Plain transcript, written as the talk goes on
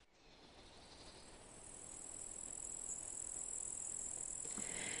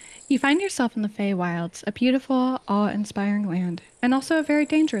You find yourself in the Feywilds, a beautiful, awe-inspiring land, and also a very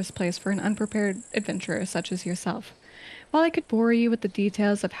dangerous place for an unprepared adventurer such as yourself. While I could bore you with the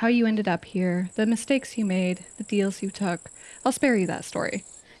details of how you ended up here, the mistakes you made, the deals you took, I'll spare you that story.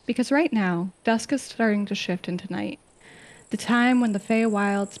 Because right now, dusk is starting to shift into night, the time when the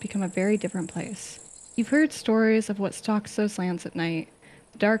Feywilds become a very different place. You've heard stories of what stalks those lands at night.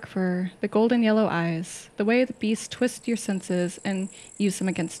 The dark fur, the golden yellow eyes, the way the beasts twist your senses and use them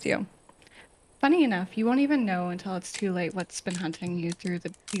against you. Funny enough, you won't even know until it's too late what's been hunting you through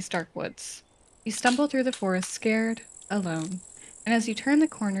these dark woods. You stumble through the forest scared, alone, and as you turn the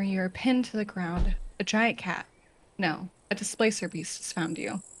corner, you are pinned to the ground. A giant cat, no, a displacer beast has found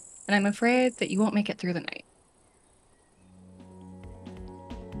you, and I'm afraid that you won't make it through the night.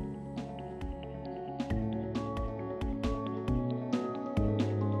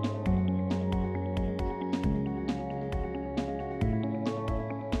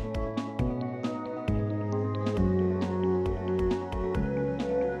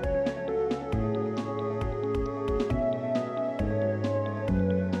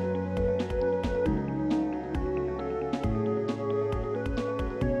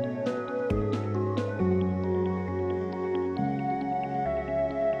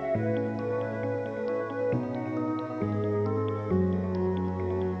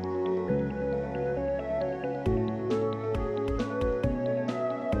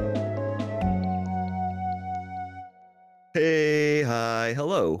 Hey, hi,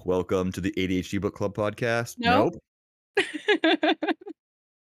 hello. Welcome to the ADHD Book Club podcast. Nope. Nope.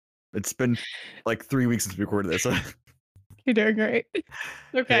 It's been like 3 weeks since we recorded this. You're doing great.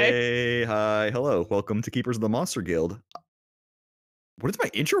 Okay. Hey, hi, hello. Welcome to Keepers of the Monster Guild. What is my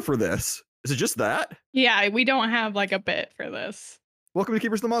intro for this? Is it just that? Yeah, we don't have like a bit for this. Welcome to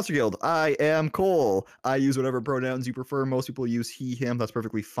Keepers of the Monster Guild. I am Cole. I use whatever pronouns you prefer. Most people use he, him. That's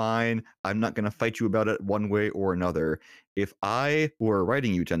perfectly fine. I'm not going to fight you about it one way or another. If I were a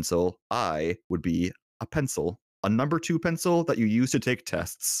writing utensil, I would be a pencil, a number 2 pencil that you use to take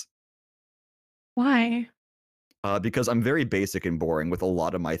tests. Why? Because I'm very basic and boring with a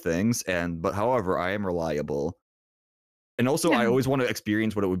lot of my things, but however, I am reliable. And also, I No. always want to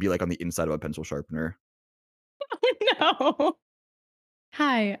experience what it would be like on the inside of a pencil sharpener. No.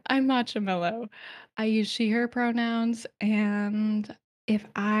 Hi, I'm Machiamello. I use she, her pronouns, and if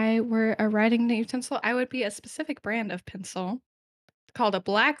I were a writing utensil, I would be a specific brand of pencil called a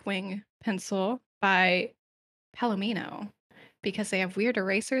Blackwing pencil by Palomino because they have weird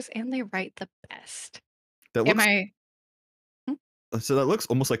erasers and they write the best. That Am looks I? Hmm? so that looks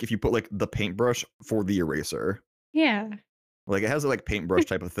almost like if you put like the paintbrush for the eraser. Yeah, Like it has a like paintbrush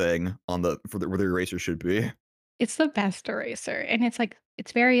type of thing on the for the where the eraser should be. it's the best eraser, and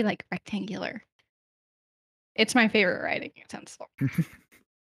it's very like rectangular. It's my favorite writing utensil.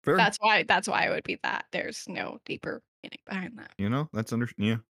 Fair, That's why it would be that. There's no deeper meaning behind that. that's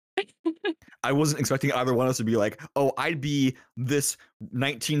yeah. I wasn't expecting either one of us to be like, oh, I'd be this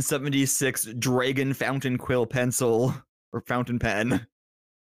 1976 Dragon Fountain Quill pencil or fountain pen.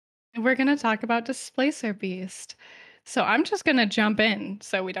 We're gonna talk about Displacer Beast. So I'm just gonna jump in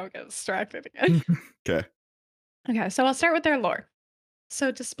so we don't get distracted again. Okay. Okay, so I'll start with their lore. So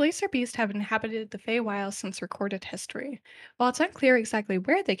Displacer Beast have inhabited the Feywild since recorded history. While it's unclear exactly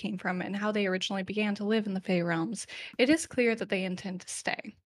where they came from and how they originally began to live in the Fey realms, it is clear that they intend to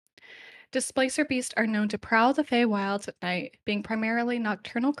stay. Displacer beasts are known to prowl the Feywilds at night, being primarily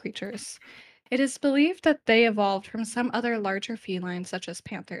nocturnal creatures. It is believed that they evolved from some other larger felines, such as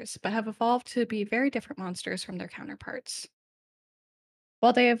panthers, but have evolved to be very different monsters from their counterparts.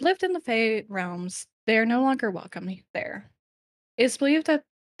 While they have lived in the Fey realms, they are no longer welcome there. It is believed that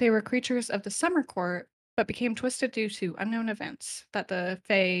they were creatures of the Summer Court, but became twisted due to unknown events that the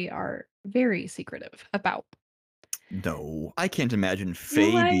Fey are very secretive about. No, I can't imagine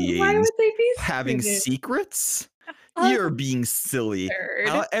Fey Why beings would they be having secretive? secrets. You're being silly.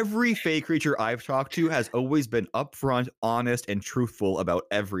 Absurd. Every Fey creature I've talked to has always been upfront, honest, and truthful about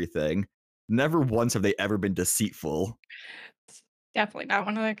everything. Never once have they ever been deceitful. It's definitely not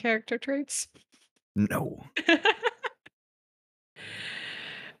one of their character traits. No.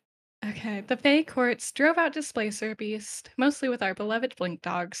 Okay, the Fae courts drove out Displacer Beast, mostly with our beloved Blink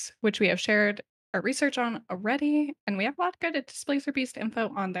dogs, which we have shared our research on already, and we have a lot of good Displacer Beast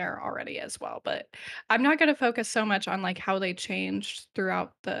info on there already as well. But I'm not going to focus so much on like how they changed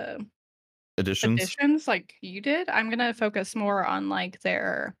throughout the Additions? editions, like you did. I'm going to focus more on like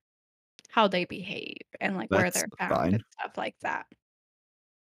their how they behave and like where That's they're found fine. and stuff like that.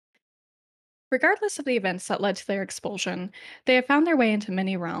 Regardless of the events that led to their expulsion, they have found their way into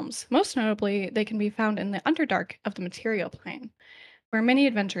many realms. Most notably, they can be found in the Underdark of the material plane. where many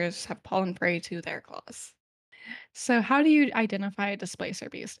adventurers have fallen prey to their claws. So, how do you identify a displacer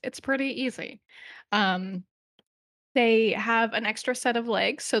beast? It's pretty easy. Um, they have an extra set of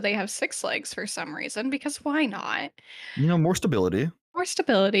legs, so they have 6 legs for some reason, because why not? More stability. More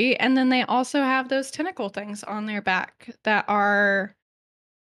stability. And then they also have those tentacle things on their back that are,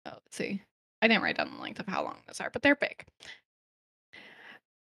 oh, let's see. I didn't write down the length of how long those are, but they're big.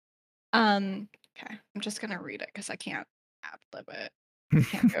 Okay. I'm just gonna read it because I can't ad lib it.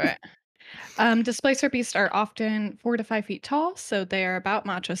 Can't do it. Displacer beasts are often 4 to 5 feet tall, so they are about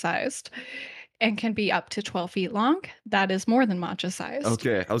matcha sized and can be up to 12 feet long. That is more than matcha sized.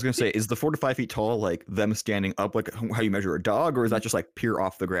 Okay, I was gonna say, is the 4 to 5 feet tall like them standing up, like how you measure a dog, or is that just like pure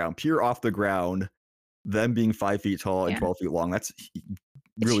off the ground? Pure off the ground, them being 5 feet tall and Yeah, 12 feet long. That's it's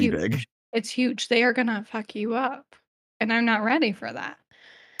really huge. big. It's huge. They are gonna fuck you up, and I'm not ready for that.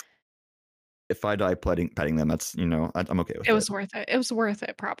 If I die petting them, that's I'm okay with It it. was worth it. It was worth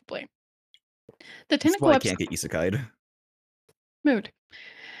it, probably. The That's tentacle why I whips can't get isekai'd. mood.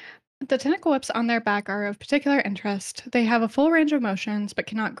 The tentacle whips on their back are of particular interest. They have a full range of motions, but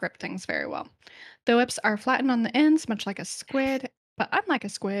cannot grip things very well. The whips are flattened on the ends, much like a squid, but unlike a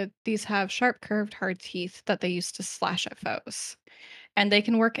squid, these have sharp, curved, hard teeth that they use to slash at foes. And they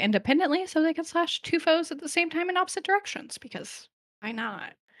can work independently, so they can slash 2 foes at the same time in opposite directions, because why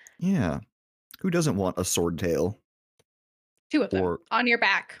not? Yeah, who doesn't want a sword tail? 2 of them Or on your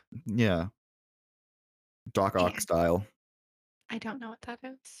back. yeah, Doc Ock Yeah, style. I don't know what that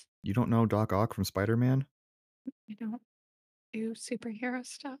is. You don't know Doc Ock from Spider-Man? I don't do superhero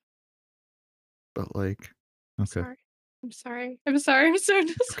stuff. But like, okay, Sorry. I'm sorry. I'm sorry. I'm so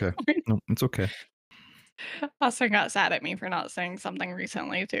okay, disappointed. no, it's okay. Also got sad at me for not saying something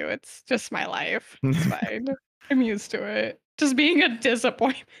recently too. It's just my life. It's fine. I'm used to it. Just being a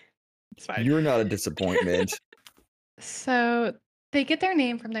disappointment. It's fine. You're not a disappointment. So they get their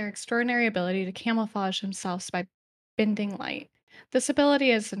name from their extraordinary ability to camouflage themselves by bending light. This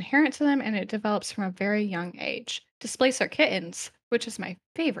ability is inherent to them and it develops from a very young age. Displacer kittens, which is my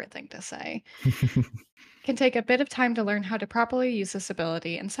favorite thing to say, can take a bit of time to learn how to properly use this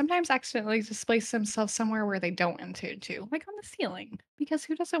ability and sometimes accidentally displace themselves somewhere where they don't intend to, like on the ceiling. Because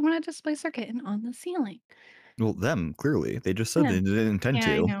who doesn't want to displace their kitten on the ceiling? Well, them, clearly. They just said Yeah. they didn't intend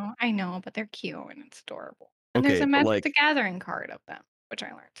Yeah, to. I know, but they're cute and it's adorable. And there's Okay, a but, Magic the like Gathering card of them, which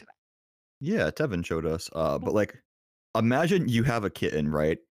I learned today. yeah, Tevin showed us, but, like, imagine you have a kitten,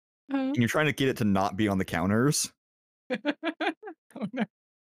 right? Uh-huh. And you're trying to get it to not be on the counters. Oh no.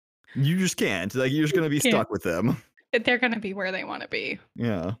 You just can't, like, you're just gonna be Can't. stuck with them. They're gonna be where they want to be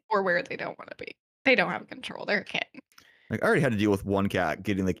Yeah. or where they don't want to be. They don't have control. They're a kitten. Like, I already had to deal with one cat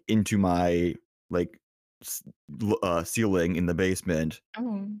getting, like, into my, like, s ceiling in the basement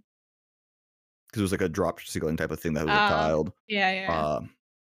Oh. because it was, like, a drop ceiling type of thing that was, like, Uh, tiled. yeah, yeah, Um,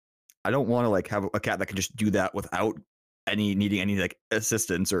 I don't wanna, like, have a cat that can just do that without needing any, like,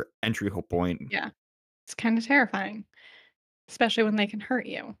 assistance or entry point. yeah. It's kind of terrifying, especially when they can hurt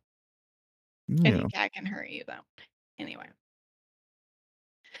you. Any Yeah. cat can hurt you, though. Anyway,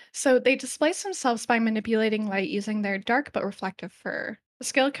 so they displace themselves by manipulating light using their dark but reflective fur. The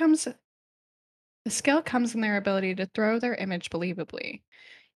skill comes in their ability to throw their image believably.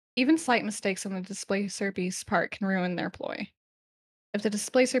 Even slight mistakes on the displacer beast's part can ruin their ploy. If the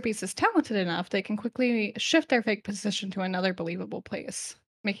displacer beast is talented enough, they can quickly shift their fake position to another believable place,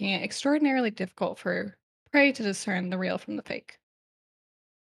 making it extraordinarily difficult for prey to discern the real from the fake.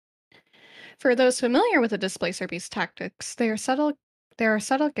 For those familiar with the displacer beast tactics, there are subtle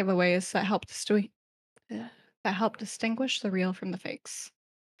giveaways that help distinguish the real from the fakes.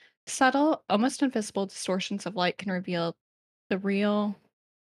 Subtle, almost invisible distortions of light can reveal the real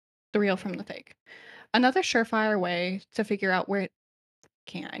the real from the fake. Another surefire way to figure out where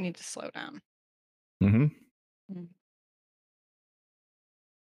can't I need to slow down. Mhm. Mm.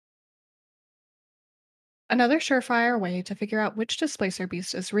 Another surefire way to figure out which displacer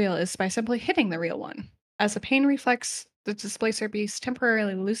beast is real is by simply hitting the real one. As a pain reflex, the displacer beast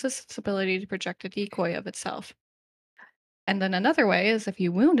temporarily loses its ability to project a decoy of itself. And then another way is if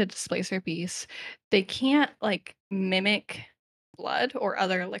you wound a displacer beast, they can't like mimic blood or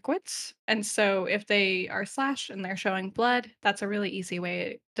other liquids. And so if they are slashed and they're showing blood, that's a really easy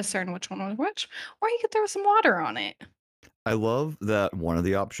way to discern which one was which. Or you could throw some water on it. I love that one of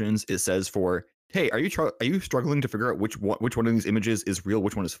the options it says for, "Hey, are you struggling to figure out which one of these images is real,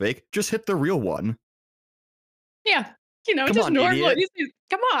 which one is fake? Just hit the real one." Yeah. Come Just on, normal, idiot. easy.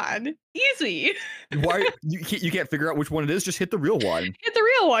 Come on. Easy. Why you can't figure out which one it is, just hit the real one. Hit the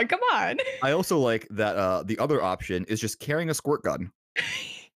real one. Come on. I also like that the other option is just carrying a squirt gun.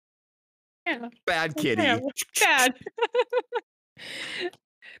 Yeah. Bad Yeah. kitty. Bad.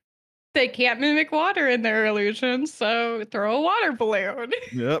 They can't mimic water in their illusions, so throw a water balloon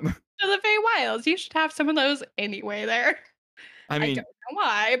Yep. to the Feywilds. You should have some of those anyway there. I I mean, don't know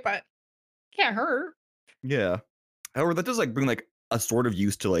why, but can't hurt. yeah. However, that does like bring like a sort of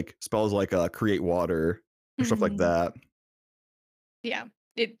use to like spells like create water or stuff like Mhm. that. Yeah.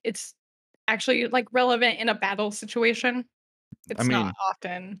 It's actually, like, relevant in a battle situation. I It's not mean,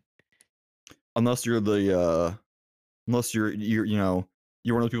 often. unless you're the unless you're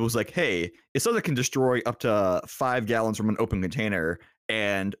one of those people who's like, hey, it says it can destroy up to 5 gallons from an open container,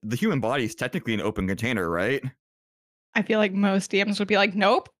 and the human body is technically an open container, right? I feel like most DMs would be like,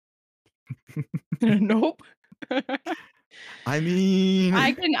 "Nope. Nope." I mean,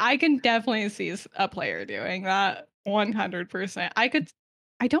 I can definitely see a player doing that 100%.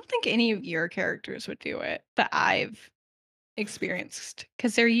 I don't think any of your characters would do it that I've experienced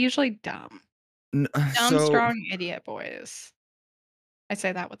because 'cause they're usually dumb. Dumb, so strong idiot boys. I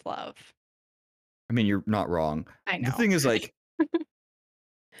say that with love. I mean, you're not wrong. I The know. thing is, like,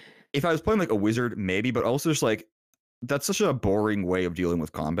 if I was playing like a wizard, maybe, but also just like that's such a boring way of dealing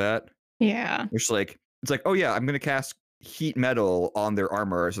with combat. Yeah. It's like, oh yeah, I'm gonna cast heat metal on their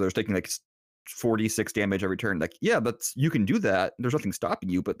armor, so they're taking like 46 damage every turn. Like, yeah, that's you can do that. There's nothing stopping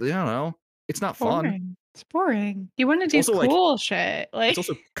you, but I don't know. It's not fun. Boring. It's boring. You wanna It's do also like cool shit, it's like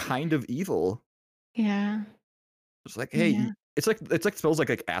also kind of evil. Yeah. It's like, hey, Yeah. it's like spells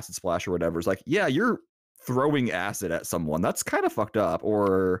like acid splash or whatever. It's like, yeah, you're throwing acid at someone. That's kind of fucked up.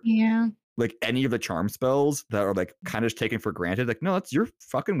 Or Yeah. like any of the charm spells that are like kind of just taken for granted. Like, no, that's you're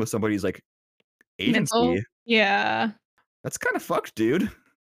fucking with somebody's like Mental. agency. Yeah. That's kind of fucked, dude.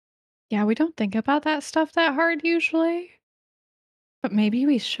 Yeah, we don't think about that stuff that hard usually, but maybe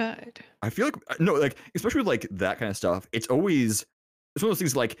we should. I feel like no, like especially with like that kind of stuff. It's one of those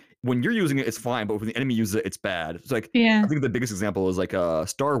things like when you're using it, it's fine, but when the enemy uses it, it's bad. It's like I Yeah. think the biggest example is like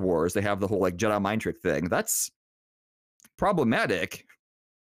Star Wars. They have the whole like Jedi mind trick thing. That's problematic.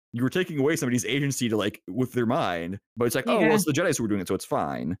 You were taking away somebody's agency to like with their mind, but it's like, oh well, Yeah. it's the Jedi's who were doing it, so it's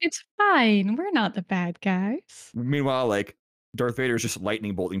fine. It's fine. We're not the bad guys. Meanwhile, like Darth Vader is just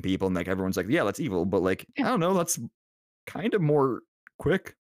lightning bolting people, and like everyone's like, yeah, that's evil, but like Yeah. I don't know, that's kind of more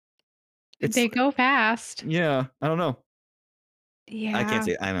quick. It's They go fast. yeah, I don't know. I can't Yeah.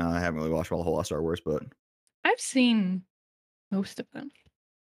 say I don't know. I haven't really watched a whole lot of Star Wars, but I've seen most of them.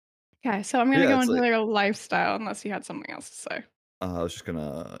 Okay, so I'm gonna yeah, go it's into like their lifestyle unless you had something else to say. I was just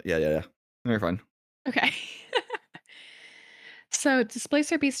gonna yeah. You're fine. Okay. So,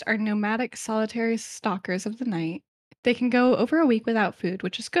 Displacer Beasts are nomadic, solitary stalkers of the night. They can go over a week without food,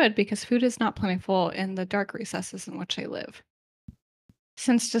 which is good because food is not plentiful in the dark recesses in which they live.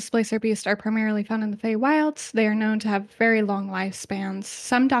 Since Displacer Beasts are primarily found in the Feywilds, they are known to have very long lifespans,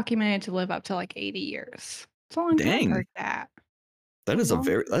 some documented to live up to like 80 years. It's a long time for Dang, a cat. that A is a long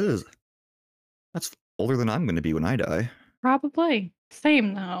very that's older than I'm gonna be when I die. Probably.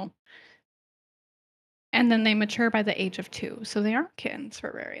 Same though. And then they mature by the age of 2, so they aren't kittens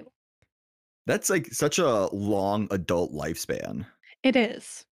for very long. That's like such a long adult lifespan. It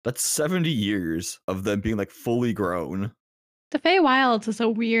is. That's 70 years of them being like fully grown. The Feywilds is a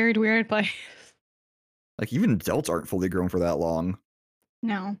weird, weird place. Like even adults aren't fully grown for that long.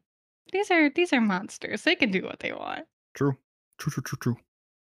 No. These are monsters. They can do what they want. True. True.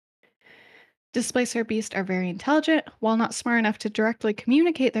 Displacer beasts are very intelligent. While not smart enough to directly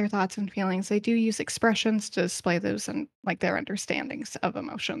communicate their thoughts and feelings, they do use expressions to display those and like their understandings of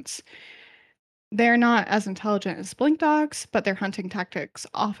emotions. They're not as intelligent as blink dogs, but their hunting tactics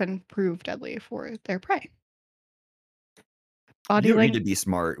often prove deadly for their prey. You Body don't need to language. be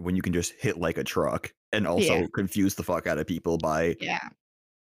smart when you can just hit like a truck and Yeah. also confuse the fuck out of people by Yeah.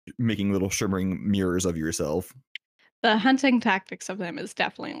 making little shimmering mirrors of yourself. The hunting tactics of them is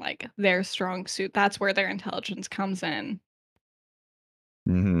definitely like their strong suit. That's where their intelligence comes in.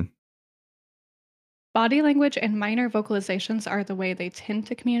 Mhm. Body language and minor vocalizations are the way they tend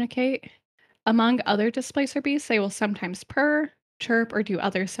to communicate. Among other displacer beasts, they will sometimes purr, chirp, or do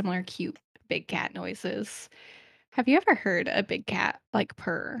other similar cute big cat noises. Have you ever heard a big cat like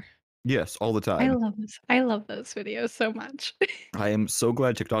purr? Yes, all the time. I love those videos so much. I am so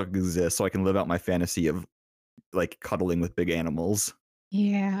glad TikTok exists so I can live out my fantasy of like cuddling with big animals.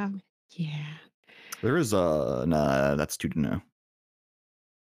 Yeah. Yeah. There is nah, that's too no.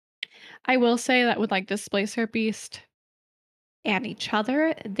 I will say that with like displacer beast and each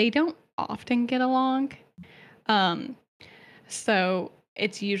other, they don't often get along. Um So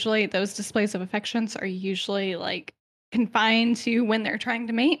it's usually those displays of affections are usually like confined to when they're trying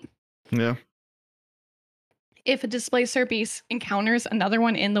to mate. Yeah. If a displacer beast encounters another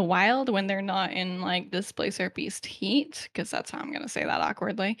one in the wild when they're not in like displacer beast heat, because that's how I'm gonna say that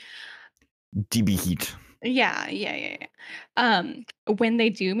awkwardly. DB heat. Yeah. When they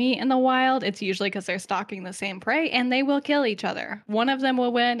do meet in the wild, it's usually because 'cause they're stalking the same prey, and they will kill each other. One of them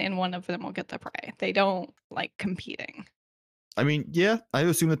will win, and one of them will get the prey. They don't like competing. I mean, yeah, I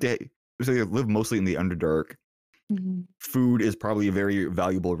assume that they live mostly in the Underdark. Mhm. Food is probably a very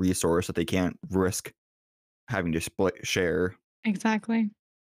valuable resource that they can't risk having to share. Exactly.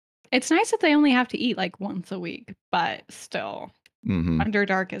 It's nice that they only have to eat, like, once a week, but still, Hmm.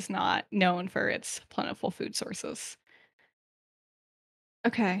 Underdark is not known for its plentiful food sources.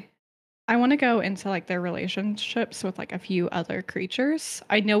 Okay. I wanna go into, like, their relationships with, like, a few other creatures.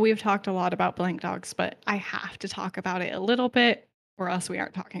 I know we've talked a lot about blank dogs, but I have to talk about it a little bit, or else we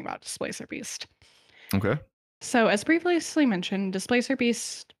aren't talking about Displacer Beast. Okay. So, as previously mentioned, Displacer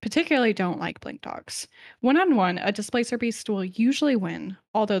Beasts particularly don't like blink dogs. One on one, a Displacer Beast will usually win,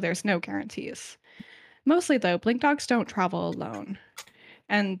 although there's no guarantees. Mostly, though, blink dogs don't travel alone.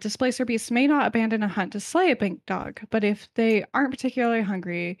 And Displacer Beasts may not abandon a hunt to slay a blink dog, but if they aren't particularly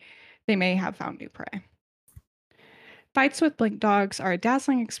hungry, they may have found new prey. Fights with blink dogs are a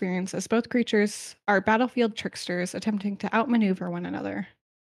dazzling experience as both creatures are battlefield tricksters attempting to outmaneuver one another.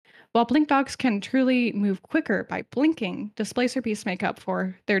 While blink dogs can truly move quicker by blinking, displacer beasts make up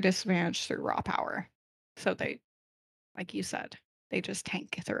for their disadvantage through raw power. So they, like you said, they just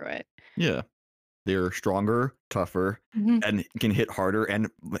tank through it. Yeah. They're stronger, tougher, Mhm. and can hit harder and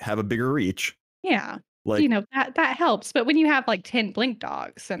have a bigger reach. Yeah. Like, That helps. But when you have like 10 blink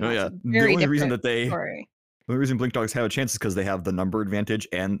dogs, then oh that's yeah, a the very only reason different that they story. the only reason blink dogs have a chance is because they have the number advantage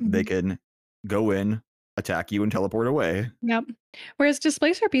and they Mhm. can go in, attack you, and teleport away. Yep. Whereas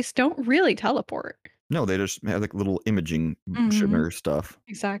displacer beasts don't really teleport. No, they just have like little imaging Mhm. shimmer stuff.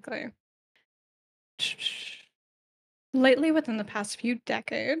 Exactly. Lately, within the past few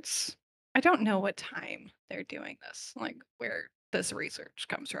decades, I don't know what time they're doing this, like where this research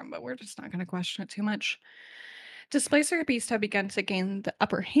comes from, but we're just not going to question it too much. Displacer beasts have begun to gain the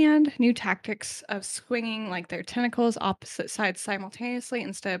upper hand. New tactics of swinging like their tentacles opposite sides simultaneously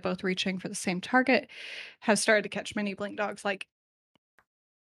instead of both reaching for the same target have started to catch many blink dogs like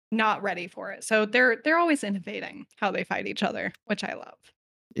not ready for it. So they're always innovating how they fight each other, which I love.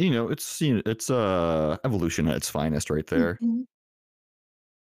 It's evolution at its finest right there. Mhm.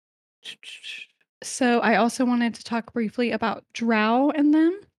 So I also wanted to talk briefly about drow and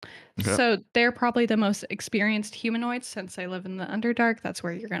them. Okay. So they're probably the most experienced humanoids since they live in the Underdark. That's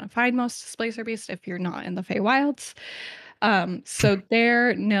where you're going to find most Displacer Beasts if you're not in the Feywilds. So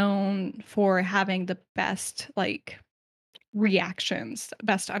they're known for having the best like reactions,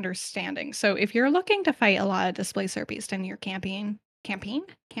 best understanding. So if you're looking to fight a lot of Displacer Beast in your And you're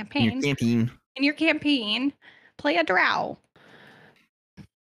campaign, camping. in your campaign, play a drow.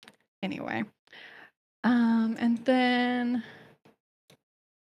 Anyway, and then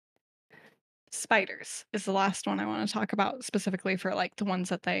spiders is the last one I want to talk about specifically for like the ones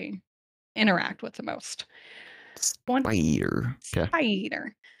that they interact with the most. One Spider. Okay.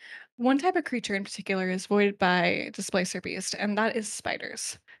 spider. One type of creature in particular is voided by displacer beast, and that is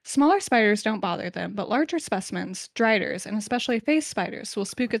spiders. Smaller spiders don't bother them, but larger specimens, driders, and especially face spiders will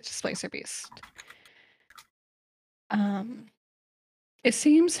spook a displacer beast. Um, it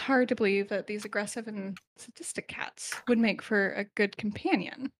seems hard to believe that these aggressive and sadistic cats would make for a good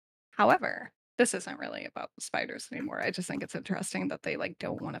companion. However, this isn't really about the spiders anymore. I just think it's interesting that they like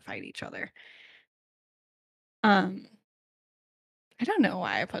don't want to fight each other. Um, I don't know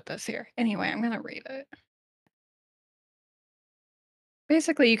why I put this here. Anyway, I'm gonna read it.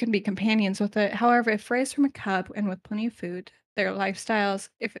 Basically, you can be companions with it. However, if raised from a cub and with plenty of food, their lifestyles,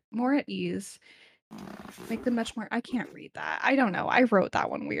 if more at ease, make them much more. I can't read that. I don't know. I wrote that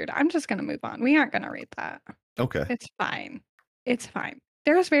one weird. I'm just gonna move on. We aren't gonna read that. Okay. It's fine. It's fine.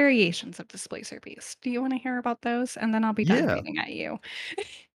 There's variations of Displacer Beast. Do you want to hear about those? And then I'll be done Yeah. reading at you.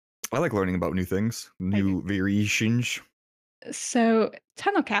 I like learning about new things, I do. new variations. So,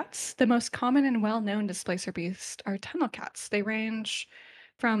 tunnel cats, the most common and well-known displacer beast are tunnel cats. They range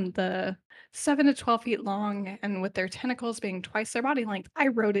from the 7 to 12 feet long and with their tentacles being twice their body length. I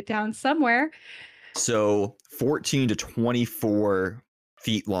wrote it down somewhere. So 14 to 24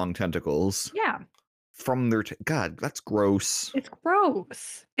 feet long tentacles Yeah, from their God, that's gross. it's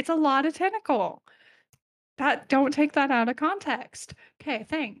gross. It's a lot of tentacle. That don't take that out of context. Okay,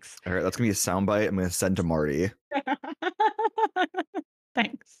 thanks. All right, that's gonna be a soundbite I'm gonna send to Marty.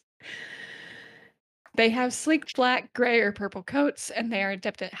 Thanks. They have sleek black, gray, or purple coats, and they are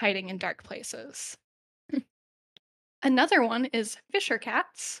adept at hiding in dark places. Another one is fisher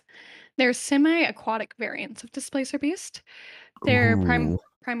cats. They're semi-aquatic variants of Displacer Beast. They're Ooh.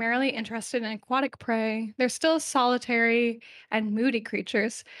 primarily interested in aquatic prey. They're still solitary and moody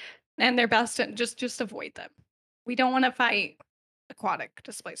creatures, and they're best to just avoid them. We don't want to fight aquatic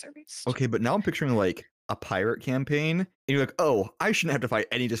Displacer Beast. Okay, but now I'm picturing like a pirate campaign, and you're like, oh, I shouldn't have to fight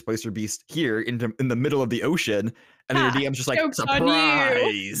any Displacer Beast here in the middle of the ocean. And then your Ha! DM's just like, Joke's on you.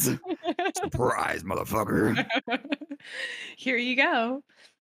 surprise! Surprise, motherfucker. Here you go.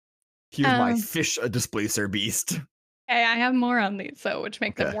 Here's my Um, fish a Displacer Beast. hey, I have more on these though, which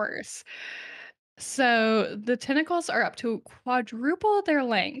make them Okay. worse. So the tentacles are up to quadruple their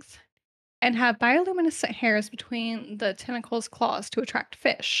length and have bioluminescent hairs between the tentacles' claws to attract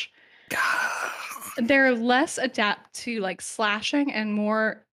fish. They're less adapt to like slashing and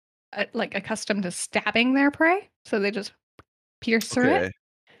more like accustomed to stabbing their prey, so they just pierce through it. Okay.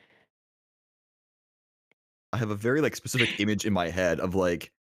 I have a very like specific image in my head of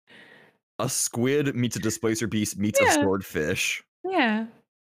like a squid meets a Displacer Beast meets a Yeah, swordfish. yeah,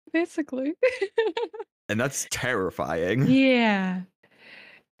 basically. And that's terrifying. Yeah.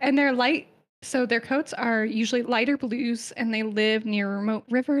 And they're light, so their coats are usually lighter blues and they live near remote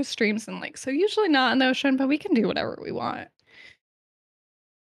rivers, streams, and lakes. So usually not in the ocean, but we can do whatever we want.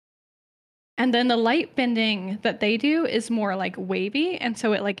 And then the light bending that they do is more like wavy, and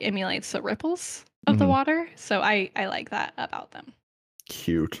so it like emulates the ripples of the Mhm. water. So I like that about them.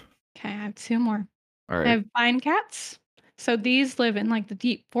 Cute. Okay, I have two more. All I right. have vine cats. So these live in like the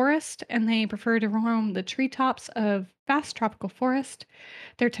deep forest and they prefer to roam the treetops of vast tropical forest.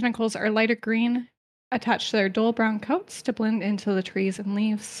 Their tentacles are lighter green, attached to their dull brown coats to blend into the trees and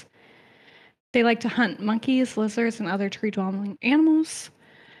leaves. They like to hunt monkeys, lizards, and other tree dwelling animals.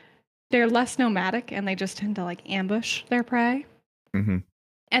 They're less nomadic and they just tend to like ambush their prey. Mhm.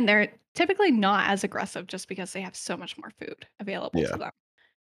 And they're typically not as aggressive just because they have so much more food available Yeah. to them.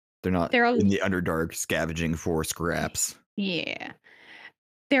 They're not They're in a, the Underdark scavenging for scraps. yeah.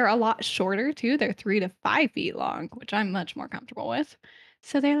 They're a lot shorter too. They're 3 to 5 feet long, which I'm much more comfortable with.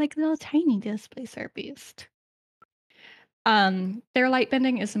 So they're like little tiny displacer beast. Their light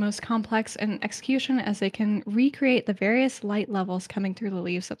bending is the most complex in execution as they can recreate the various light levels coming through the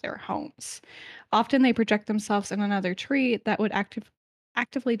leaves of their homes. Often they project themselves in another tree that would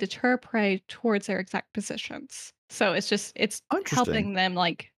actively deter prey towards their exact positions. So it's Interesting. helping them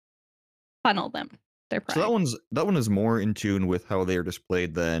like funnel them their So prey. that one is more in tune with how they are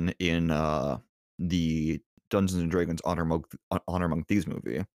displayed than in the Dungeons and Dragons Honor Among Thieves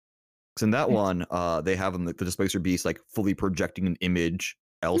movie. Because in that one, they have them the Displacer Beast like fully projecting an image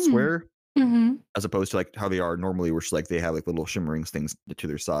Mm. elsewhere, Hmm. as opposed to like how they are normally, which like they have like little shimmering things to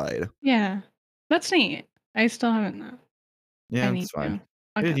their side. Yeah, that's neat. I still haven't though. I Yeah, need that's fine. to.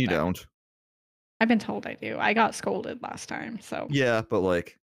 I'll If get you there. don't, I've been told I do. I got scolded last time, so yeah, but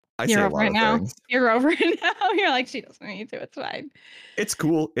like I say you're a over lot it of now. things. You're over it now. You're like, she doesn't need to. It's fine. It's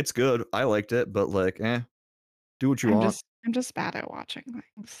cool. It's good. I liked it, but like, do what you want. I'm just bad at watching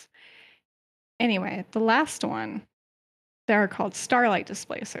things. Anyway, the last one, they're called starlight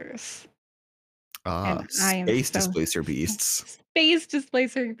displacers. And I am Space so Displacer Beasts. space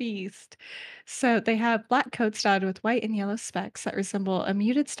displacer beast. So they have black coats dotted with white and yellow specks that resemble a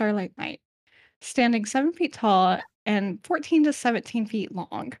muted starlight night, standing 7 feet tall and 14 to 17 feet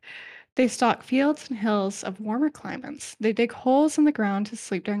long. They stalk fields and hills of warmer climates. They dig holes in the ground to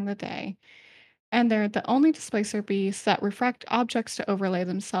sleep during the day. And they're the only displacer beasts that refract objects to overlay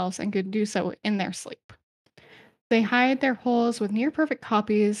themselves and can do so in their sleep. They hide their holes with near perfect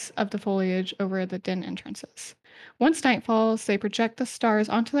copies of the foliage over the den entrances. Once night falls, they project the stars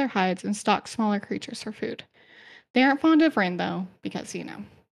onto their hides and stalk smaller creatures for food. They aren't fond of rain, though, because,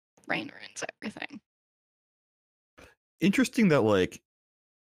 rain ruins everything. Interesting that like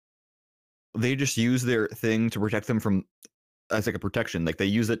they just use their thing to protect them from as like a protection. Like they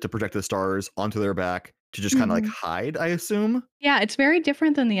use it to protect the stars onto their back to just kind of like Mhm. hide, I assume. Yeah, it's very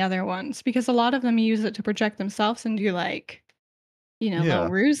different than the other ones because a lot of them use it to project themselves and do like, little Yeah.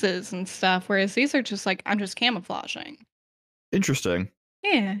 ruses and stuff, whereas these are just like, I'm just camouflaging. Interesting.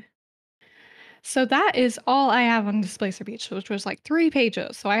 Yeah. So that is all I have on Displacer Beach, which was like 3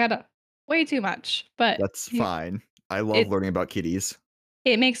 pages. So I had way too much, but That's fine. I love it learning about kitties.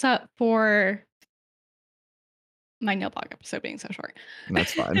 it makes up for my Nilbog episode being so short. And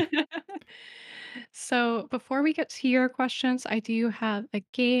that's fine. So before we get to your questions, I do have a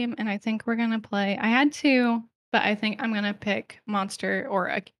game, and I think we're gonna play. I had two, but I think I'm gonna pick Monster or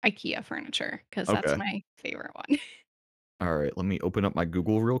IKEA furniture because that's Okay. my favorite one. All right. Let me open up my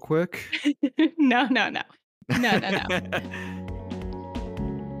Google real quick. No, no, no, no, no, no.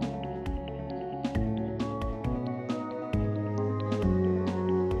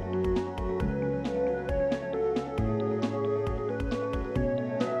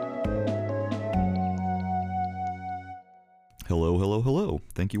 Hello, hello, hello.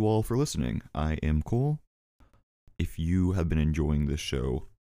 Thank you all for listening. I am Cole. If you have been enjoying this show,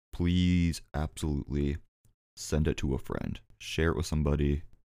 please absolutely send it to a friend. Share it with somebody.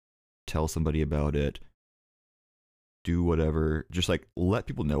 Tell somebody about it. Do whatever. Just like let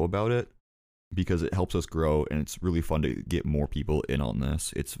people know about it because it helps us grow and it's really fun to get more people in on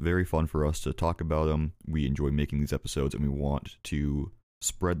this. It's very fun for us to talk about them. We enjoy making these episodes and we want to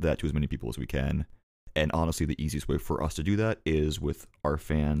spread that to as many people as we can. And honestly, the easiest way for us to do that is with our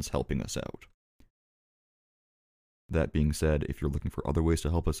fans helping us out. That being said, if you're looking for other ways to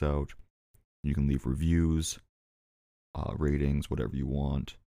help us out, you can leave reviews, ratings, whatever you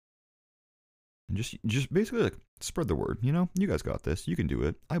want. And just basically like spread the word, you know? You guys got this. You can do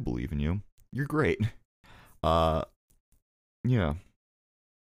it. I believe in you. You're great. Uh yeah.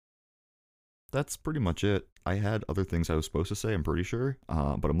 That's pretty much it. I had other things I was supposed to say, I'm pretty sure.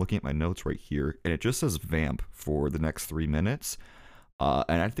 But I'm looking at my notes right here, and it just says vamp for the next 3 minutes.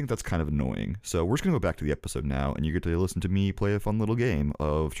 And I think that's kind of annoying. So we're just going to go back to the episode now, and you get to listen to me play a fun little game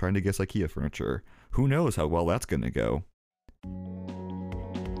of trying to guess IKEA furniture. Who knows how well that's going to go?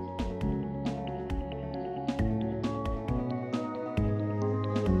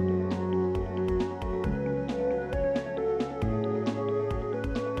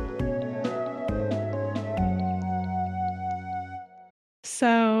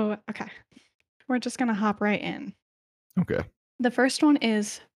 So, okay, we're just going to hop right in. Okay. The first one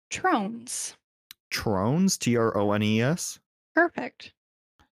is Trones. Trones? Trones? Perfect.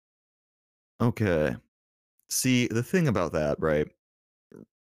 Okay. See, the thing about that, right?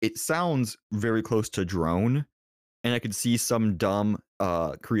 It sounds very close to drone, and I could see some dumb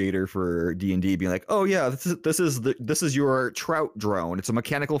creator for D&D being like, "Oh yeah, this is your trout drone. It's a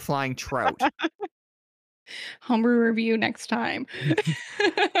mechanical flying trout." Homebrew review next time.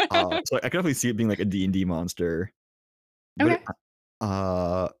 So I can definitely see it being like a D&D monster. But Okay.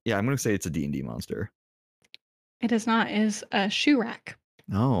 yeah, I'm gonna say it's a D&D monster. It is not, it is a shoe rack.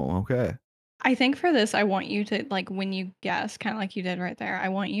 Oh, okay. I think for this, I want you to, like, when you guess, kind of like you did right there, I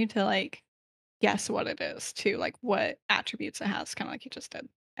want you to, like, guess what it is too, like what attributes it has, kind of like you just did.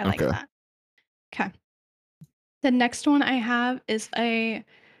 I like Okay. that. Okay. The next one I have is I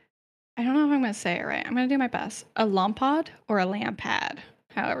don't know if I'm going to say it right. I'm going to do my best. A lampad or a lampad,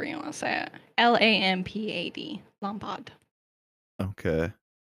 however you want to say it. Lampad. Lampad. Okay.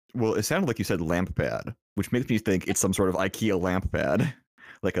 Well, it sounded like you said lamp pad, which makes me think it's some sort of IKEA lamp pad,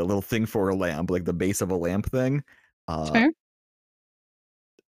 like a little thing for a lamp, like the base of a lamp thing. It's Uh, fair.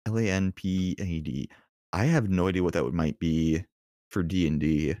 Lampad. I have no idea what that might be for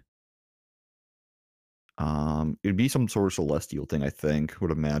D&D. It'd be some sort of celestial thing, I think,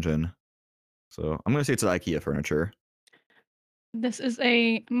 would imagine. So I'm gonna say it's IKEA furniture. This is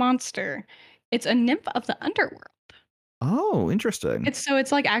a monster. It's a nymph of the underworld. Oh, interesting.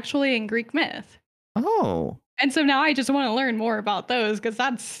 It's like actually in Greek myth. Oh, And so now I just want to learn more about those because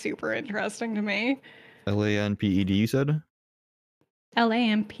that's super interesting to me. Lamped. You said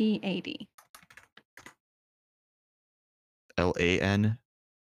Lampad. LAN.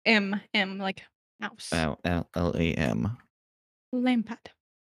 M like mouse. LAM. Lampad.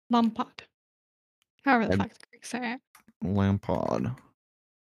 Lampad. However the fuck the Greeks say it. Lampod.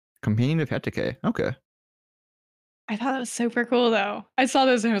 Companion of Hecate. Okay. I thought that was super cool though. I saw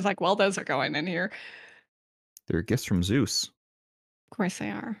those and I was like, well, those are going in here. They're gifts from Zeus. Of course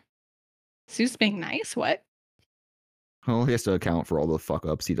they are. Zeus being nice? What? Well, he has to account for all the fuck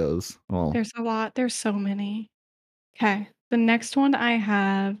ups he does. Well, There's a lot. There's so many. Okay. The next one I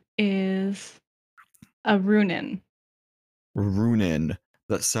have is a runin. Runin.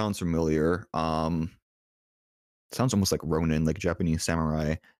 That sounds familiar. Sounds almost like Ronin, like Japanese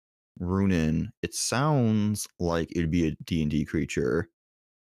samurai. Runin. It sounds like it'd be a D&D creature.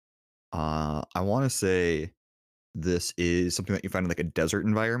 I want to say this is something that you find in like a desert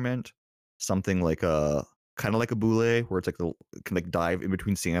environment, something like a kind of like a boule, where it's like the can like dive in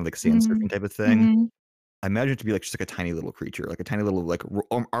between sand, like sand Mhm. surfing type of thing. Mhm. I imagine it to be like just like a tiny little creature, like a tiny little like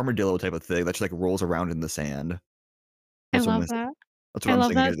armadillo type of thing that just like rolls around in the sand. I That's what I'm love gonna, that. that's what I I'm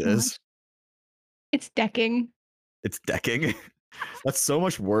love thinking that it so is. much. It's decking. It's decking. That's so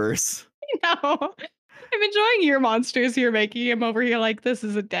much worse. No. I'm enjoying your monsters you're making. I'm over here like this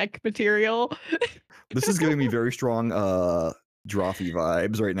is a deck material. This is giving me very strong Drawfee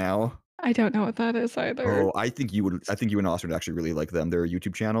vibes right now. I don't know what that is either. Oh, I think you and Austin would actually really like them. Their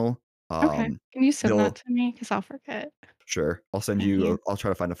YouTube channel. Okay. Can you send that They'll to me? Because I'll forget. Sure. I'll send Thank you. you. I'll try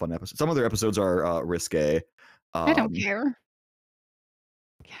to find a fun episode. Some other episodes are risque. I don't Um, care.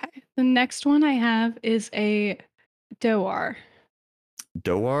 Okay. The next one I have is a Doar.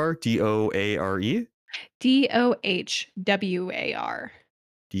 Doar, Doare. Dohwar.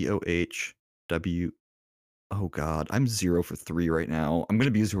 Dohw. Oh God, I'm 0 for 3 right now. I'm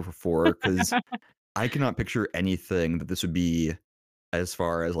gonna be 0 for 4 because I cannot picture anything that this would be as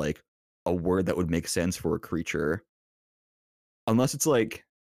far as like a word that would make sense for a creature, unless it's like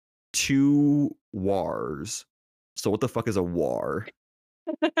two wars. So what the fuck is a war?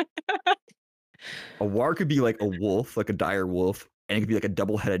 A war could be like a wolf, like a dire wolf, and it could be like a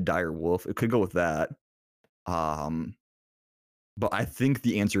double-headed dire wolf. It could go with that. Um, but I think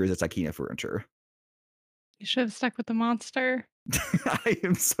the answer is it's IKEA furniture. You should have stuck with the monster. I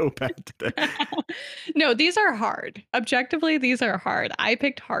am so bad today. No, these are hard. Objectively, these are hard. I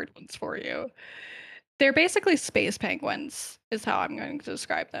picked hard ones for you. They're basically space penguins, is how I'm going to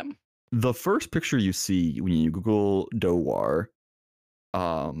describe them. The first picture you see when you Google Dowar,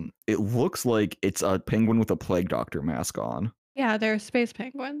 it looks like it's a penguin with a plague doctor mask on. Yeah, they're space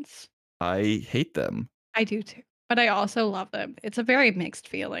penguins. I hate them. I do too, but I also love them. It's a very mixed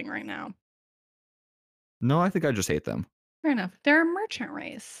feeling right now. No, I think I just hate them. Fair enough. They're a merchant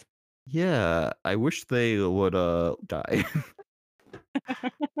race. Yeah, I wish they would die.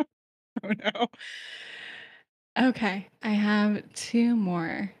 Oh no. Okay, I have two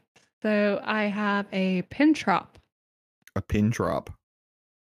more. So I have a pintrop. A pintrop,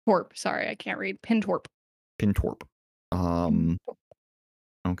 Torp. Sorry, I can't read. Pintorp. pintorp. Um, Pintorp.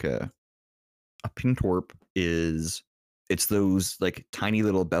 okay. A pintorp is it's those like tiny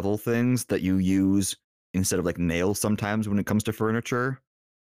little bevel things that you use instead of like nails sometimes when it comes to furniture.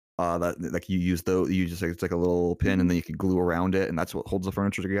 That like you use though you just like it's like a little pin and Mhm. then you can glue around it and that's what holds the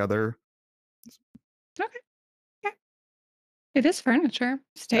furniture together. Okay. Yeah. It is furniture.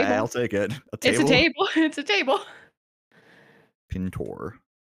 It's a table. I'll take it. A It's a table table. It's a table. pintor.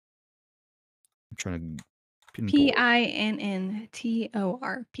 I'm trying to pintor Pintorp.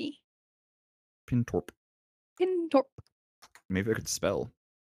 pintorp. Pintorp. Maybe I could spell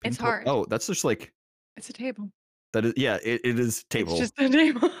It's pintorp. hard. Oh, that's just like It's a table. that is yeah. It is It's table. just a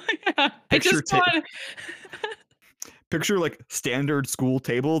table. Yeah. I Picture just ta- want picture like standard school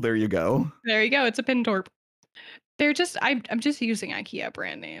table. There you go. There you go. It's a Pintorp. They're just I'm just using IKEA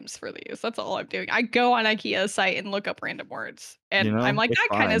brand names for these. That's all I'm doing. I go on IKEA's site and look up random words, You and I'm know, like, it's "That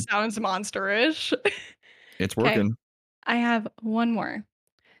kinda fine. sounds monsterish." It's Okay, working. I have one more.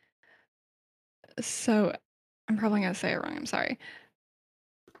 So, I'm probably gonna say it wrong, I'm sorry.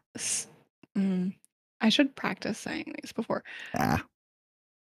 S mm, I should practice saying these before. Ah,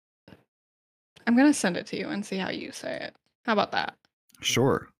 I'm gonna send it to you and see how you say it. How about that?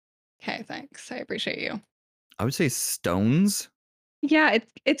 sure. Okay, thanks. I appreciate you. I would say stones, Yeah,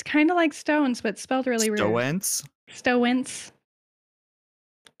 it's kinda like stones, but spelled really weird. stoents. Stowence.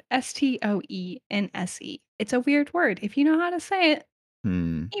 Stoense. It's a weird word. If you know how to say it,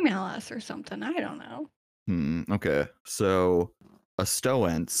 Hmm. email us or something. I don't know. Hmm. Okay. So a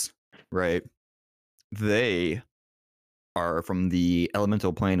stoents, right? They are from the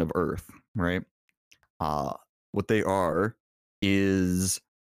elemental plane of Earth, right? Uh, what they are is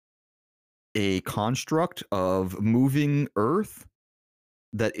a construct of moving Earth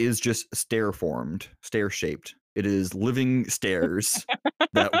that is just stair formed, stair shaped. It is living stairs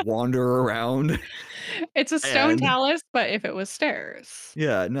that wander around It's a stone and talus, but if it was stairs.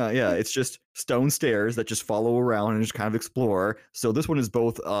 yeah, no, yeah, it's just stone stairs that just follow around and just kind of explore. So this one is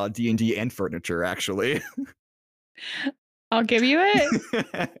both D&D and furniture actually. I'll give you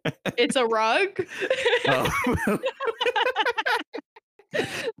it. It's a rug. Oh,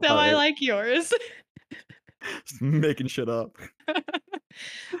 Now all I right, like yours. just making shit up.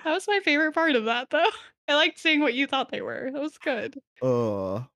 That was my favorite part of that, though. I liked seeing what you thought they were. That was good.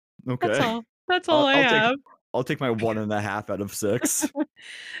 Uh, That's okay. all. That's all I'll, I I'll take have. I'll take my 1.5 out of 6.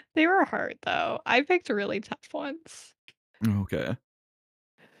 They were hard, though. I picked really tough ones. Okay.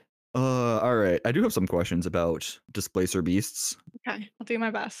 All right. I do have some questions about Displacer Beasts. Okay, I'll do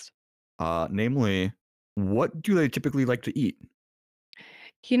my best. Namely, what do they typically like to eat?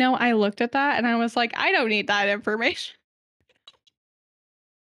 I looked at that and I was like, I don't need that information.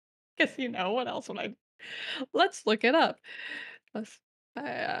 Because what else would I Let's look it up. Let's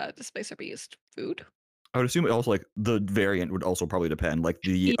Displacer Beast food. I would assume it also like the variant would also probably depend. Like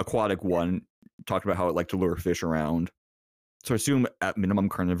the Ye aquatic one talked about how it liked to lure fish around. So I assume at minimum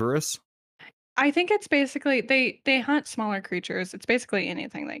carnivorous. I think it's basically they hunt smaller creatures. It's basically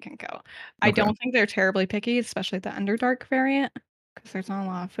anything they can kill. I Okay. don't think they're terribly picky, especially the Underdark variant, because there's not a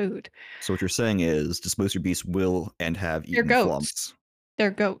lot of food. So what you're saying is Displacer Beasts will and have They're eaten goats. flumps.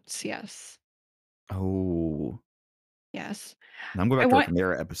 They're goats, yes. Oh. Yes. Now I'm going I back to our want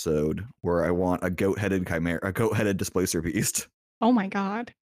Chimera episode where I want a goat-headed chimera, a goat-headed Displacer Beast. Oh my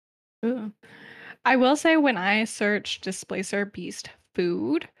god. Ooh. I will say when I searched Displacer Beast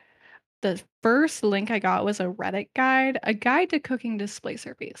food, the first link I got was a Reddit guide, a guide to cooking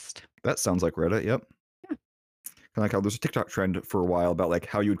Displacer Beast. That sounds like Reddit. Yep. Yeah. Kind of like how there's a TikTok trend for a while about like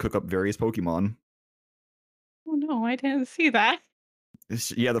how you would cook up various Pokemon. Oh no, I didn't see that.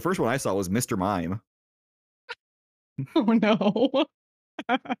 Yeah, the first one I saw was Mr. Mime. Oh no.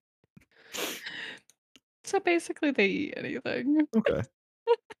 So basically they eat anything. Okay.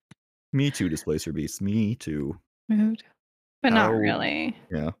 Me too, Displacer Beasts. Me too. Food. But not How really.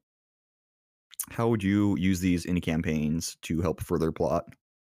 yeah. How would you use these in campaigns to help further plot?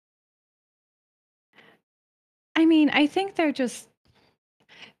 I mean, I think they're just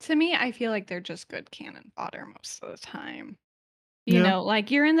to me, I feel like they're just good cannon fodder most of the time. You Yeah. know,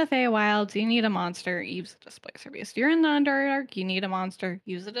 like you're in the Feywilds, you need a monster, use a Displacer Beast. You're in the Underdark, you need a monster,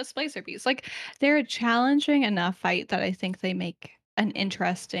 use a Displacer Beast. Like they're a challenging enough fight that I think they make an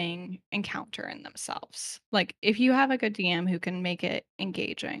interesting encounter in themselves. Like if you have a good DM who can make it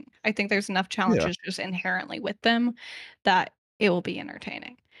engaging, I think there's enough Yeah. challenges just inherently with them that it will be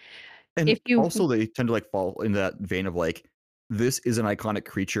entertaining. And If you also they tend to like fall in that vein of like, this is an iconic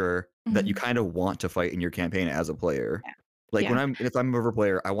creature that you Mhm. kind of want to fight in your campaign as a player. Yeah. Like Yeah. if I'm a river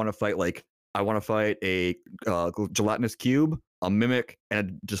player, I want to fight a gelatinous cube, a mimic, and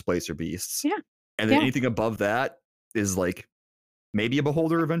a displacer beasts. Yeah. And then Yeah. anything above that is like maybe a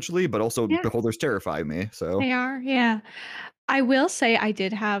beholder eventually, but also Yeah. beholders terrify me. So They are. Yeah. I will say I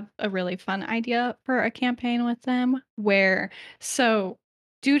did have a really fun idea for a campaign with them where so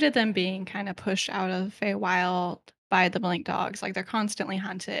due to them being kind of pushed out of Feywild by the blink dogs, like they're constantly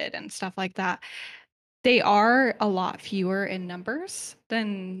hunted and stuff like that. They are a lot fewer in numbers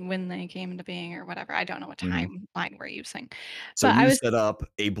than when they came into being or whatever. I don't know what mhm. timeline we're using. So But I you was set up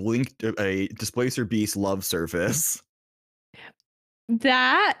a displacer beast love surface.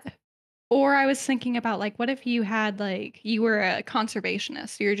 that or I was thinking about like what if you had like you were a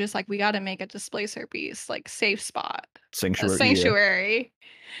conservationist. You're just like we got to make a displacer beast like safe spot. A Sanctuary, yeah. sanctuary.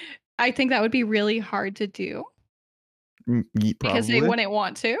 I think that would be really hard to do because they Probably. wouldn't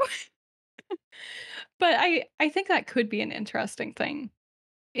want to. But I think that could be an interesting thing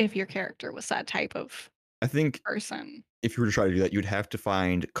if your character was that type of I think person. if you were to try to do that, you'd have to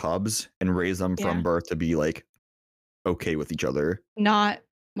find cubs and raise them from Yeah. birth to be like okay with each other. Not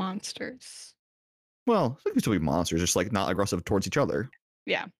monsters. Well, they could still be monsters, just like not aggressive towards each other.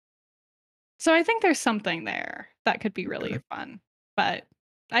 Yeah. So I think there's something there that could be really Okay, fun. But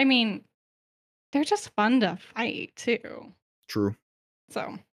I mean, they're just fun to fight too. true.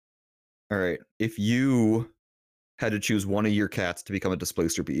 So All right. If you had to choose one of your cats to become a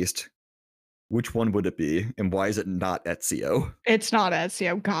displacer beast, which one would it be, and why is it not Ezio? it's not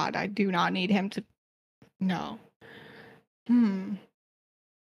Ezio. God, I do not need him to. No. Hmm.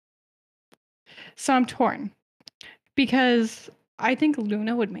 So I'm torn because I think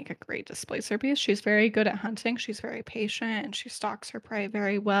Luna would make a great displacer beast. She's very good at hunting. She's very patient and she stalks her prey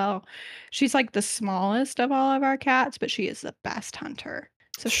very well. She's like the smallest of all of our cats, but she is the best hunter.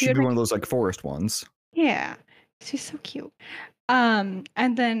 So she Should would be one make of those like forest ones. yeah. She's so cute. And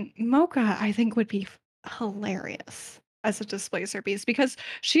then Mocha, I think, would be hilarious as a displacer beast because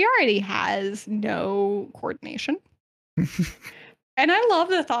she already has no coordination. And I love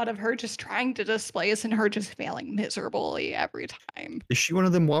the thought of her just trying to displace and her just failing miserably every time. Is she one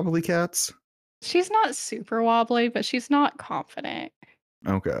of them wobbly cats? She's not super wobbly, but she's not confident.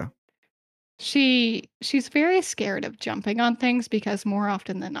 Okay. She's very scared of jumping on things because more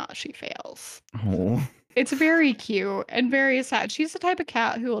often than not she fails. Oh. It's very cute and very sad. She's the type of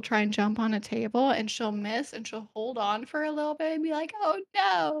cat who will try and jump on a table and she'll miss and she'll hold on for a little bit and be like, "Oh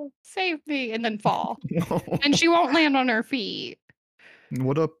no, save me," and then fall. And she won't land on her feet.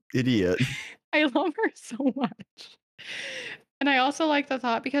 What a idiot. I love her so much. And I also like the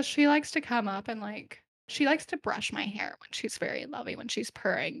thought because she likes to come up and like she likes to brush my hair when she's very lovey, when she's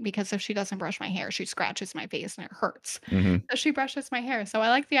purring, because if she doesn't brush my hair, she scratches my face and it hurts. Mhm. So she brushes my hair. So I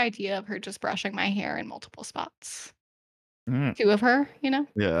like the idea of her just brushing my hair in multiple spots. Mm, 2 of her, you know?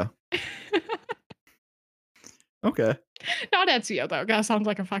 yeah. Okay. Not Ezio though, that sounds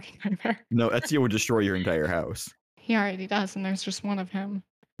like a fucking nightmare. No, Ezio would destroy your entire house. He already does, and there's just one of him.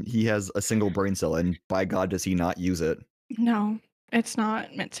 He has a single brain cell, and by God, does he not use it? No, it's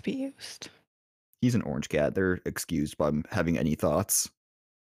not meant to be used. He's an orange cat. They're excused by having any thoughts.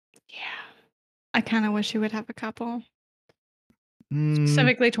 Yeah. I kinda wish he would have a couple, Mm,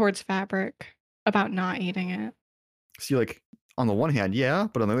 specifically towards Fabric, about not eating it. see, like, on the one hand, yeah,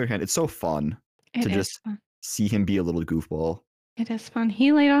 but on the other hand, it's so fun It to is just fun. see him be a little goofball. It is fun.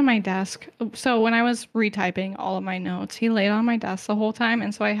 He laid on my desk. So when I was retyping all of my notes, he laid on my desk the whole time,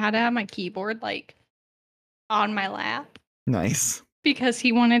 and so I had to have my keyboard, like, on my lap Nice. because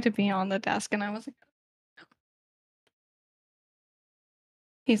he wanted to be on the desk, and I was like,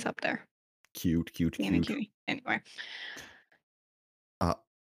 "He's up there Cute, cute, being a cute. cutie." Anyway. Uh,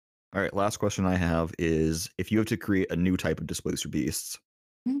 all right, last question I have is if you have to create a new type of Displacer Beasts,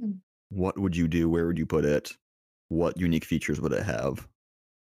 Mm. what would you do? Where would you put it? What unique features would it have?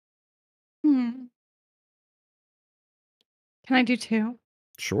 Hmm. Can I do 2?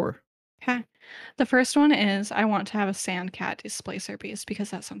 Sure. Okay. The first one is I want to have a sand cat displacer beast because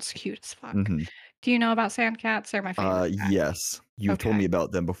that sounds cute as fuck. Mhm. Do you know about sand cats? They're my favorite cat. Yes. You've told Okay. me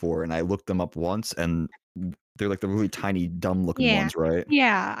about them before, and I looked them up once, and they're like the really tiny, dumb-looking Yeah. ones, right?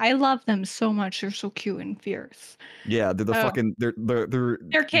 Yeah, I love them so much. They're so cute and fierce. Yeah, they're the Oh, fucking they're they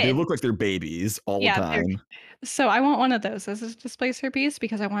look kittens. like they're babies all the Yeah, they're time. so I want one of those as a displacer beast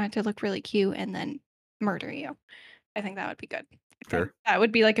because I want it to look really cute and then murder you. I think that would be good. I think Fair. that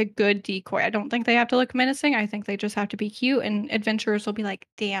would be like a good decoy. I don't think they have to look menacing. I think they just have to be cute and adventurers will be like,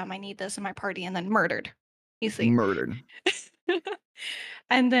 "Damn, I need this in my party," and then murdered. Easy. Murdered.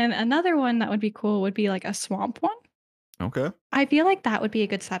 And then another one that would be cool would be like a swamp one. Okay. I feel like that would be a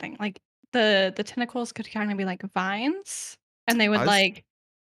good setting. Like the tentacles could kind of be like vines and they would I was like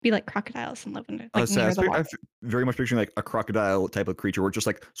be like crocodiles and live in I like was saying, near the I water. very much picturing like a crocodile type of creature where it just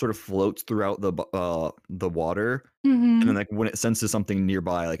like sort of floats throughout the water, and then Mhm. like when it senses something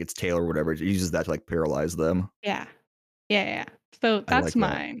nearby, like its tail or whatever, it uses that to like paralyze them. Yeah. Yeah, yeah, yeah. So I that's like that.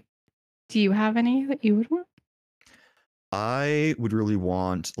 mine. Do you have any that you would want? I would really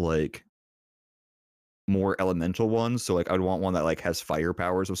want like more elemental ones. So like I'd want one that like has fire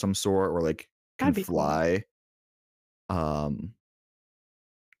powers of some sort or like can That'd be cool. fly. Um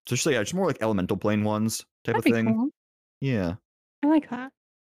so just yeah, just more like elemental plane ones type That'd of be thing. cool. Yeah. I like that.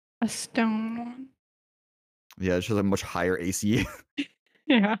 A stone one. Yeah, it's just a much higher AC.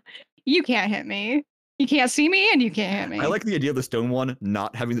 Yeah. You can't hit me. You can't see me and you can't hit I me. like the idea of the stone one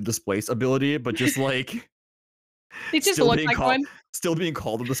not having the displace ability, but just like They just still look being like called one. still being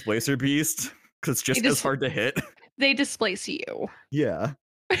called a displacer beast because it's They just as just hard to hit. they displace you. Yeah.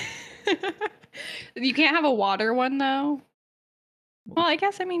 You can't have a water one though. Well, I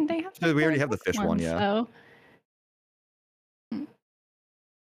guess I mean they have So like we the already have the water fish one, ones, yeah. so mm,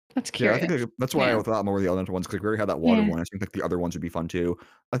 that's Yeah, I think curious. that's why Yeah. I thought more of the elemental ones because we already had that water Yeah. one. I think like the other ones would be fun too.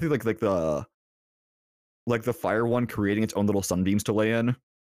 I think like the fire one creating its own little sunbeams to lay in.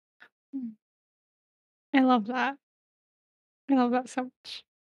 Mm. I love that. I love that so much.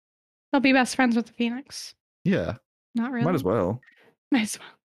 They'll be best friends with the phoenix. Yeah, Not might as really. well. Might as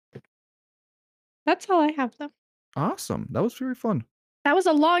well. That's all I have though. Awesome. That was very fun. That was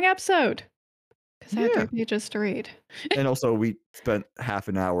a long episode because I had Yeah. 3 pages to read. And also we spent half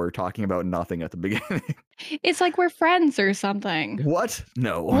an hour talking about nothing at the beginning. It's like we're friends or something. What?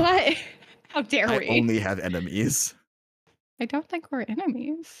 No. What? How dare I we? only have enemies. I don't think we're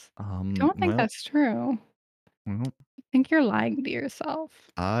enemies. I don't think Well, that's true. well, I think you're lying to yourself.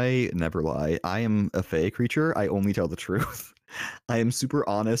 I never lie. I am a fae creature. I only tell the truth. I am super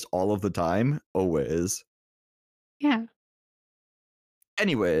honest all of the time, always. Yeah.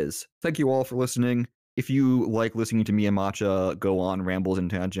 Anyways, thank you all for listening. If you like listening to me and Matcha go on rambles and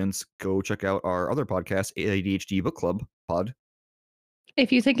tangents, go check out our other podcast, ADHD Book Club Pod.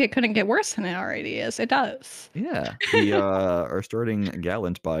 If you think it couldn't get worse than it already is, it does. Yeah, we are starting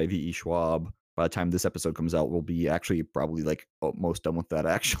Gallant by V.E. Schwab. By the time this episode comes out, we'll be actually probably like almost done with that.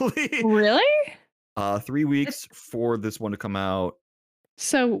 Actually, Really? 3 weeks It's for this one to come out.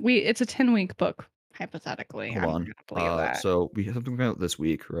 so we it's a 10-week book, hypothetically. Hold I'm not on. gonna believe that. So we have something coming out this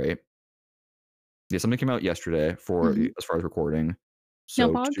week, right? Yeah, something came out yesterday for Mhm. as far as recording. No So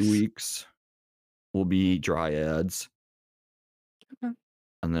two bugs? weeks will be Dryads, Okay.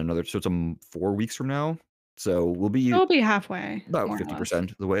 and then another. So it's 4 weeks from now. So we'll So be we'll be halfway, about more or less.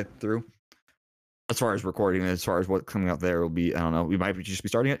 50% of the way through. As far as recording, as far as what's coming out there will be, I don't know. We might just be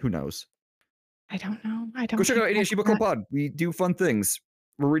starting it. Who knows? I don't know. I Go don't check keep out track ADHD of Book Club that. Pod. We do fun things.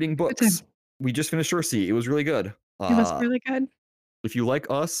 We're reading Good time. books. We just finished Cersei. It was really good. It was really good. If you like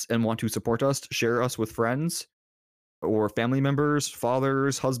us and want to support us, share us with friends or family members,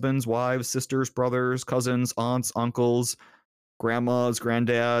 fathers, husbands, wives, sisters, brothers, cousins, aunts, uncles, grandmas,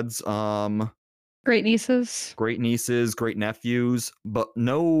 granddads, Great nieces. great nieces, great nephews, but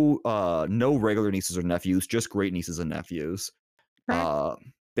no regular nieces or nephews, just great nieces and nephews. Correct. Uh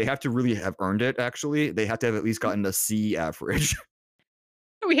they have to really have earned it actually. They have to have at least gotten a C average.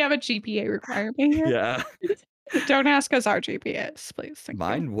 We have a GPA requirement here. Yeah. Don't ask us our GPAs, please. Thank you.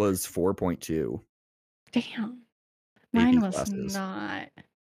 Mine was 4.2. Damn. Mine AP was classes. not.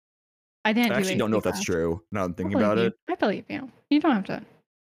 I didn't I do actually don't know AP if that's classes. true now I'm I thinking believe about you. it. I believe you. You don't have to.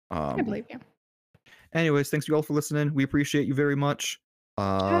 I Um, believe you. anyways, thanks you all for listening. We appreciate you very much.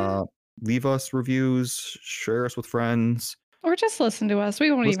 Yeah. Leave us reviews, share us with friends. Or just listen to us.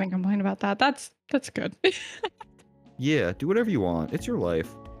 We won't Listen, even complain about that. That's good. yeah, do whatever you want. It's your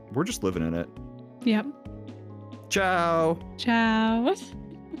life. We're just living in it. Yep. Ciao. Ciao.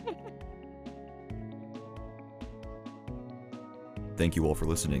 Thank you all for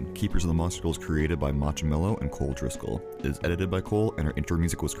listening. Keepers of the Monster School is created by Machimello and Cole Driscoll. It is edited by Cole, and our intro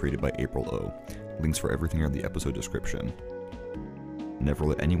music was created by April O. Links for everything are in the episode description. Never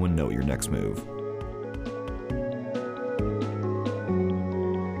let anyone know your next move.